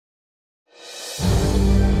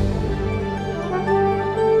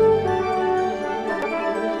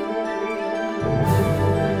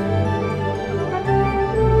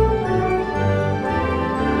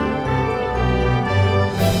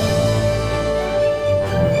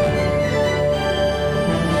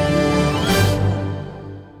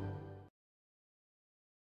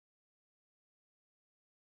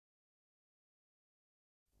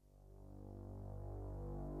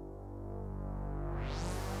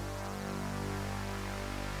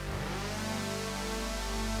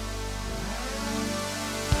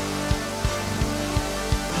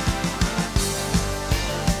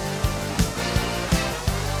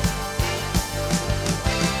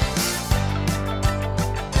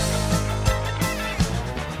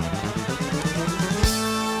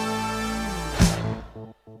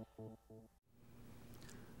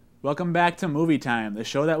Welcome back to Movie Time, the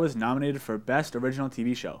show that was nominated for Best Original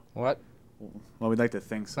TV Show. What? Well, we'd like to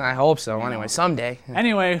think so. I hope so. Anyway, someday.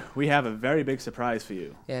 Anyway, we have a very big surprise for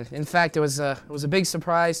you. Yeah, in fact, it was a big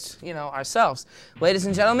surprise, ourselves. Ladies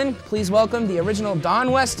and gentlemen, please welcome the original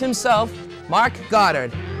Don West himself, Mark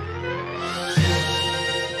Goddard.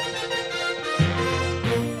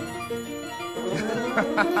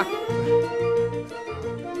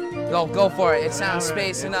 Go for it. It sounds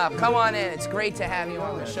spacing up. Come on in. It's great to have you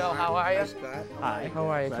on the show. How are you? Hi. How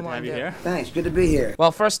are you? Glad Come to on, have you dude. here. Thanks, good to be here.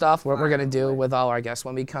 Well, first off, what we're going to do with all our guests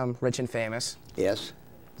when we become rich and famous, Yes.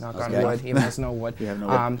 knock on wood, even has no wood, We have no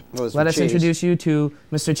wood. Well, it's let some us cheese. introduce you to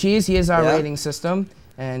Mr. Cheese. He is our Yeah. rating system,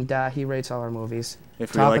 and he rates all our movies.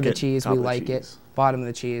 If we Top like of the it, cheese, top we of the like it. cheese. Bottom of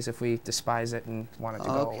the cheese if we despise it and want it to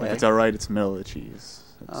go Okay. away. It's all right. It's middle of the cheese.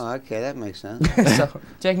 Oh, okay, that makes sense. So,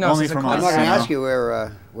 Jake knows Only it's a from I'm us. not close. going to know. ask you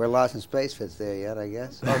where Lost in Space fits there yet, I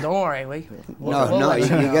guess. Oh, don't worry, we'll No, let you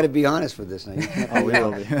know. got to be honest with this now. Oh, we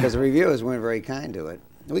will be. Because the reviewers weren't very kind to it.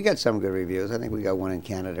 We got some good reviews. I think we got one in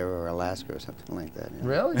Canada or Alaska or something like that. you know.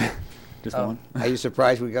 Really? Just Oh. one. Are you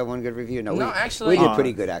surprised we got one good review? No, we, actually- we did Oh.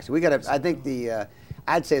 pretty good. Actually, we got. I think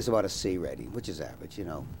I'd say it's about a C rating, which is average.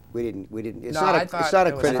 We didn't. It's No, not I a. thought It's not a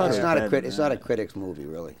it was critic. better. It's not a Bad, crit. It's yeah. not a critic's movie,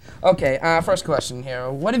 really. Okay, first question here.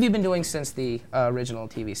 What have you been doing since the original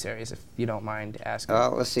TV series, if you don't mind asking?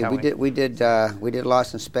 Let's see. Tell me. We did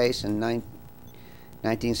Lost in Space in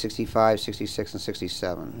 1965, 66, and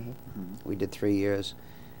 67. We did 3 years.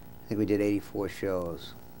 I think we did 84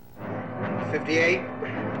 shows. 58,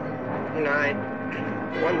 9,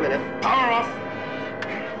 1 minute. Power off.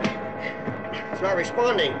 It's not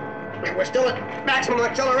responding. We're still at maximum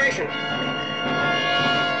acceleration.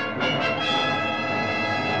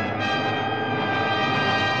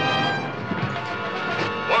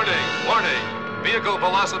 Warning, warning. Vehicle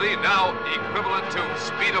velocity now equivalent to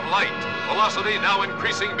speed of light. Velocity now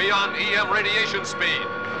increasing beyond EM radiation speed.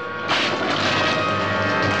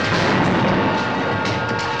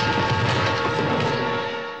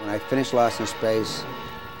 When I finished Lost in Space,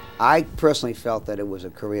 I personally felt that it was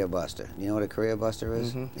a career buster. You know what a career buster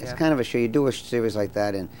is? It's yeah. kind of a show. You do a series like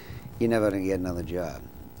that, and you're never going to get another job.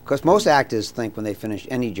 Because most actors think when they finish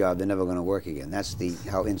any job, they're never going to work again. That's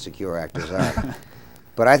how insecure actors are.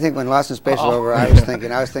 But I think when Lost in Space was over, I was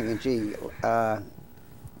thinking, gee, what am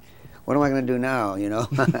I going to do now? You know,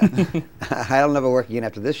 I'll never work again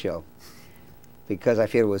after this show, because I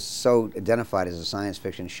feel it was so identified as a science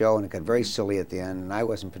fiction show, and it got very silly at the end, and I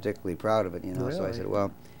wasn't particularly proud of it. You know, so I Really? said,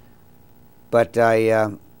 well, but I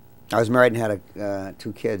was married and had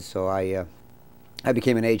 2 kids, so I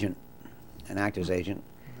became an agent, an actor's agent,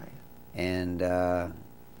 and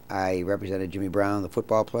I represented Jimmy Brown, the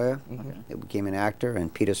football player. I became an actor,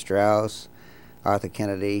 and Peter Strauss, Arthur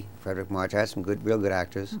Kennedy, Frederick March. I had some real good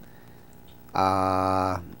actors.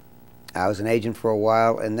 I was an agent for a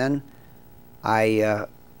while, and then I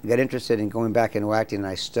got interested in going back into acting, and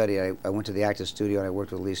I studied. I went to the actor's studio, and I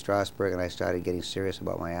worked with Lee Strasberg, and I started getting serious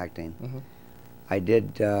about my acting. I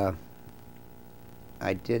did the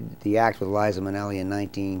act with Liza Minnelli in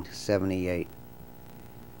 1978.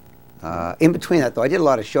 In between that, though, I did a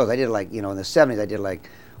lot of shows. I did, like, in the 70s, I did, like,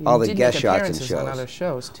 all the guest shots and shows. On other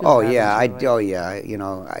shows too. Oh haven't yeah, you?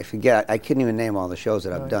 I forget. I couldn't even name all the shows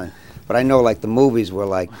that I've done, but I know, like, the movies were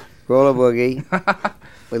like Roller Boogie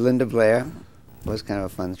with Linda Blair. It was kind of a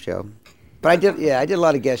fun show. But I did a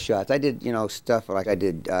lot of guest shots. I did, stuff like I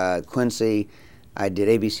did Quincy, I did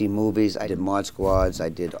ABC Movies, I did Mod Squads, I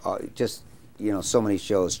did just so many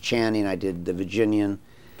shows. Channing, I did The Virginian,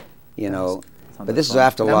 But this is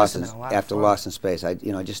after That Lost must have been a lot of fun. Lost in Space. I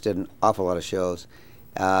just did an awful lot of shows.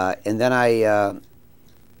 And then I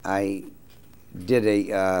did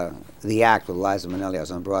the act with Liza Minnelli. I was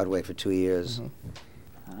on Broadway for 2 years,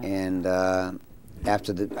 and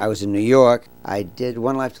after I was in New York, I did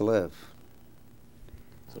One Life to Live.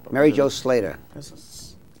 Mary Jo Slater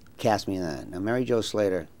cast me in that. Now, Mary Jo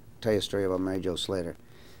Slater, tell you a story about Mary Jo Slater.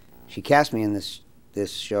 She cast me in this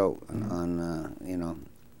show on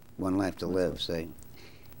One Life to Live, say,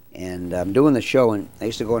 and I'm doing the show, and I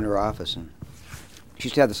used to go into her office, and she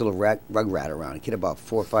used to have this little rug rat around, a kid about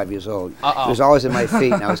 4 or 5 years old. He was always at my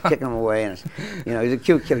feet, and I was kicking him away. And he was a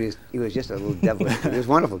cute kid. He was just a little devilish kid. He was a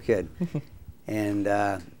wonderful kid. And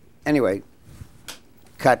anyway,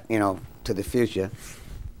 cut to the future.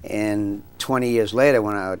 And 25 years later,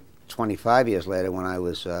 when I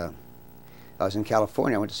was in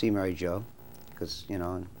California, I went to see Mary Jo, because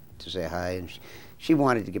to say hi, and she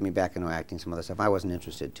wanted to get me back into acting, some other stuff. I wasn't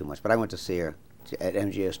interested too much, but I went to see her at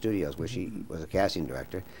MGS Studios, where she was a casting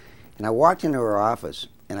director. And I walked into her office,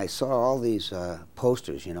 and I saw all these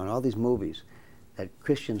posters, and all these movies that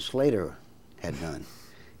Christian Slater had done.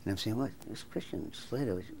 And I'm saying, what, this Christian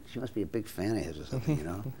Slater, she must be a big fan of his or something, you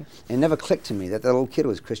know? And it never clicked to me that little kid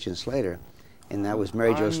was Christian Slater, and that was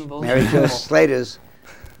Mary Jo Slater's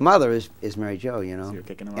mother is Mary Jo, you know? So you're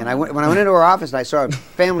kicking him And around. when I went into her office and I saw a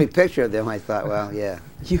family picture of them, I thought, well, yeah.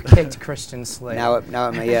 You kicked Christian Slater.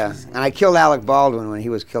 Yeah. And I killed Alec Baldwin when he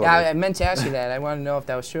was killed. Yeah, I meant to ask you that. I want to know if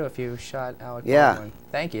that was true, if you shot Alec Yeah. Baldwin.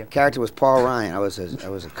 Thank you. Character was Paul Ryan. I was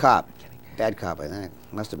a cop. Bad cop, I think.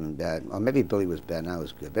 Must have been bad. Or maybe Billy was bad and I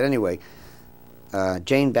was good. But anyway,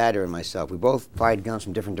 Jane Bader and myself, we both fired guns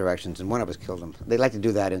from different directions, and one of us killed him. They like to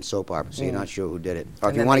do that in soap operas, so you're not sure who did it. Or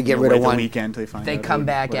if you want to get rid of Wait one, the weekend till you find They out come who-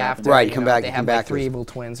 back what happened. after. Right, you come know, back- They come have back like 3 with- evil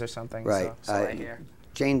twins or something. right? So I hear.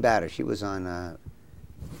 Jane Bader, she was on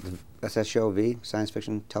what's that show? V, science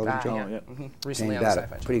fiction television show. Yeah. yeah. Recently Jane on the Bader,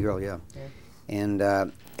 Sci-Fi Channel. pretty girl, yeah. And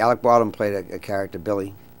Alec Baldwin played a character,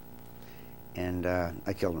 Billy, and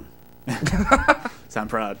I killed him. Sound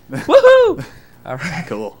proud. Woohoo! All right.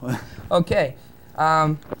 Cool. Okay.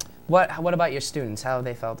 What about your students? How have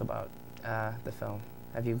they felt about the film?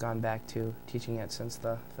 Have you gone back to teaching it since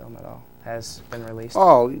the film at all has been released?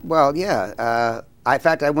 Oh, well, yeah. In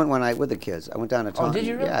fact, I went with the kids. I went down to Taunton. did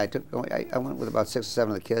you really? Yeah, I went with about 6 or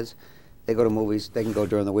 7 of the kids. They go to movies. They can go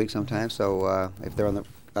during the week sometimes. So if they're on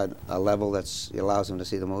a level that allows them to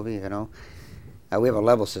see the movie, you know. We have a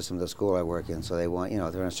level system at the school I work in, so they want,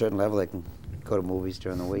 if they're on a certain level, they can go to movies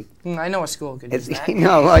during the week. I know a school could use that.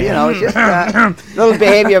 It's just a little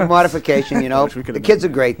behavior modification, you know. Wish we could've The kids are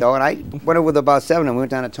done that. great, though, and I went with about 7 and we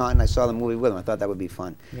went down to Taunton and I saw the movie with them. I thought that would be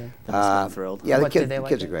fun. Yeah. That must have been thrilled. Yeah, What, did they the like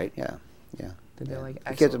kids it? are great, yeah. Did they like it?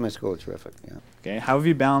 The kids at my school are terrific, yeah. Okay. How have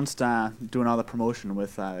you balanced doing all the promotion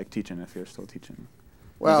with like teaching if you're still teaching? Is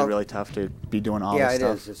Well, it really tough to be doing all yeah, this it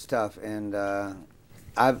stuff? is. It's tough, and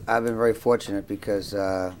I've been very fortunate because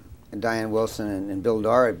Diane Wilson and Bill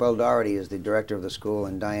Doherty. Bill Doherty is the director of the school,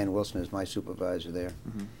 and Diane Wilson is my supervisor there.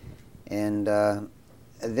 And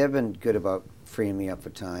they've been good about freeing me up for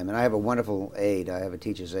time. And I have a wonderful aide. I have a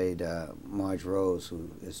teacher's aide, Marge Rose, who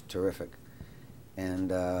is terrific.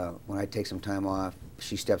 And when I take some time off,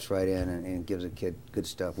 she steps right in and gives a kid good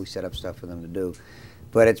stuff. We set up stuff for them to do.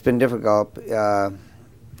 But it's been difficult because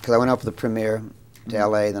I went out for the premiere to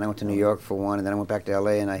L.A., then I went to New York for one, and then I went back to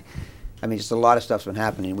L.A., and I mean, just a lot of stuff's been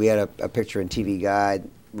happening. We had a picture in TV Guide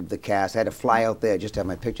with the cast. I had to fly out there just to have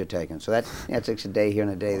my picture taken. So that takes a day here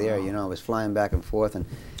and a day there, you know. I was flying back and forth, and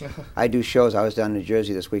I do shows. I was down in New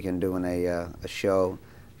Jersey this weekend doing a show,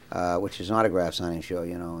 which is an autograph signing show,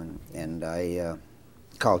 you know, and I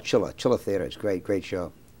called Chilla Theater. It's great, great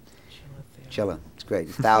show. Chilla, it's great.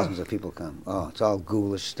 Thousands of people come. Oh, it's all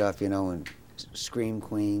ghoulish stuff, you know, and Scream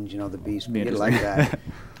Queens, you know, the Beast. You'd like that.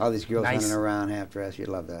 All these girls running around half dressed. You'd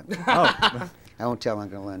love that. Oh. I won't tell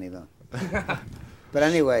Uncle Lenny though. But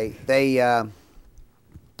anyway,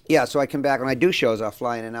 yeah. So I come back when I do shows. I'll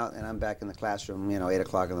fly in and out, and I'm back in the classroom, 8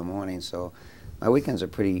 o'clock in the morning. So my weekends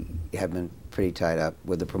have been pretty tied up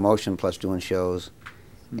with the promotion plus doing shows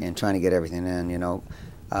and trying to get everything in.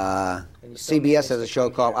 CBS has a show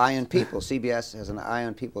called Eye on People. CBS has an Eye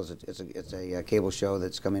on People. It's a cable show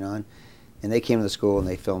that's coming on. And they came to the school and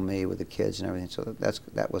they filmed me with the kids and everything. So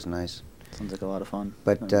that was nice. Sounds like a lot of fun.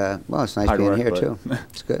 But well, it's nice Hard being work, here but- too.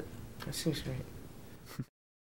 It's good. That seems great.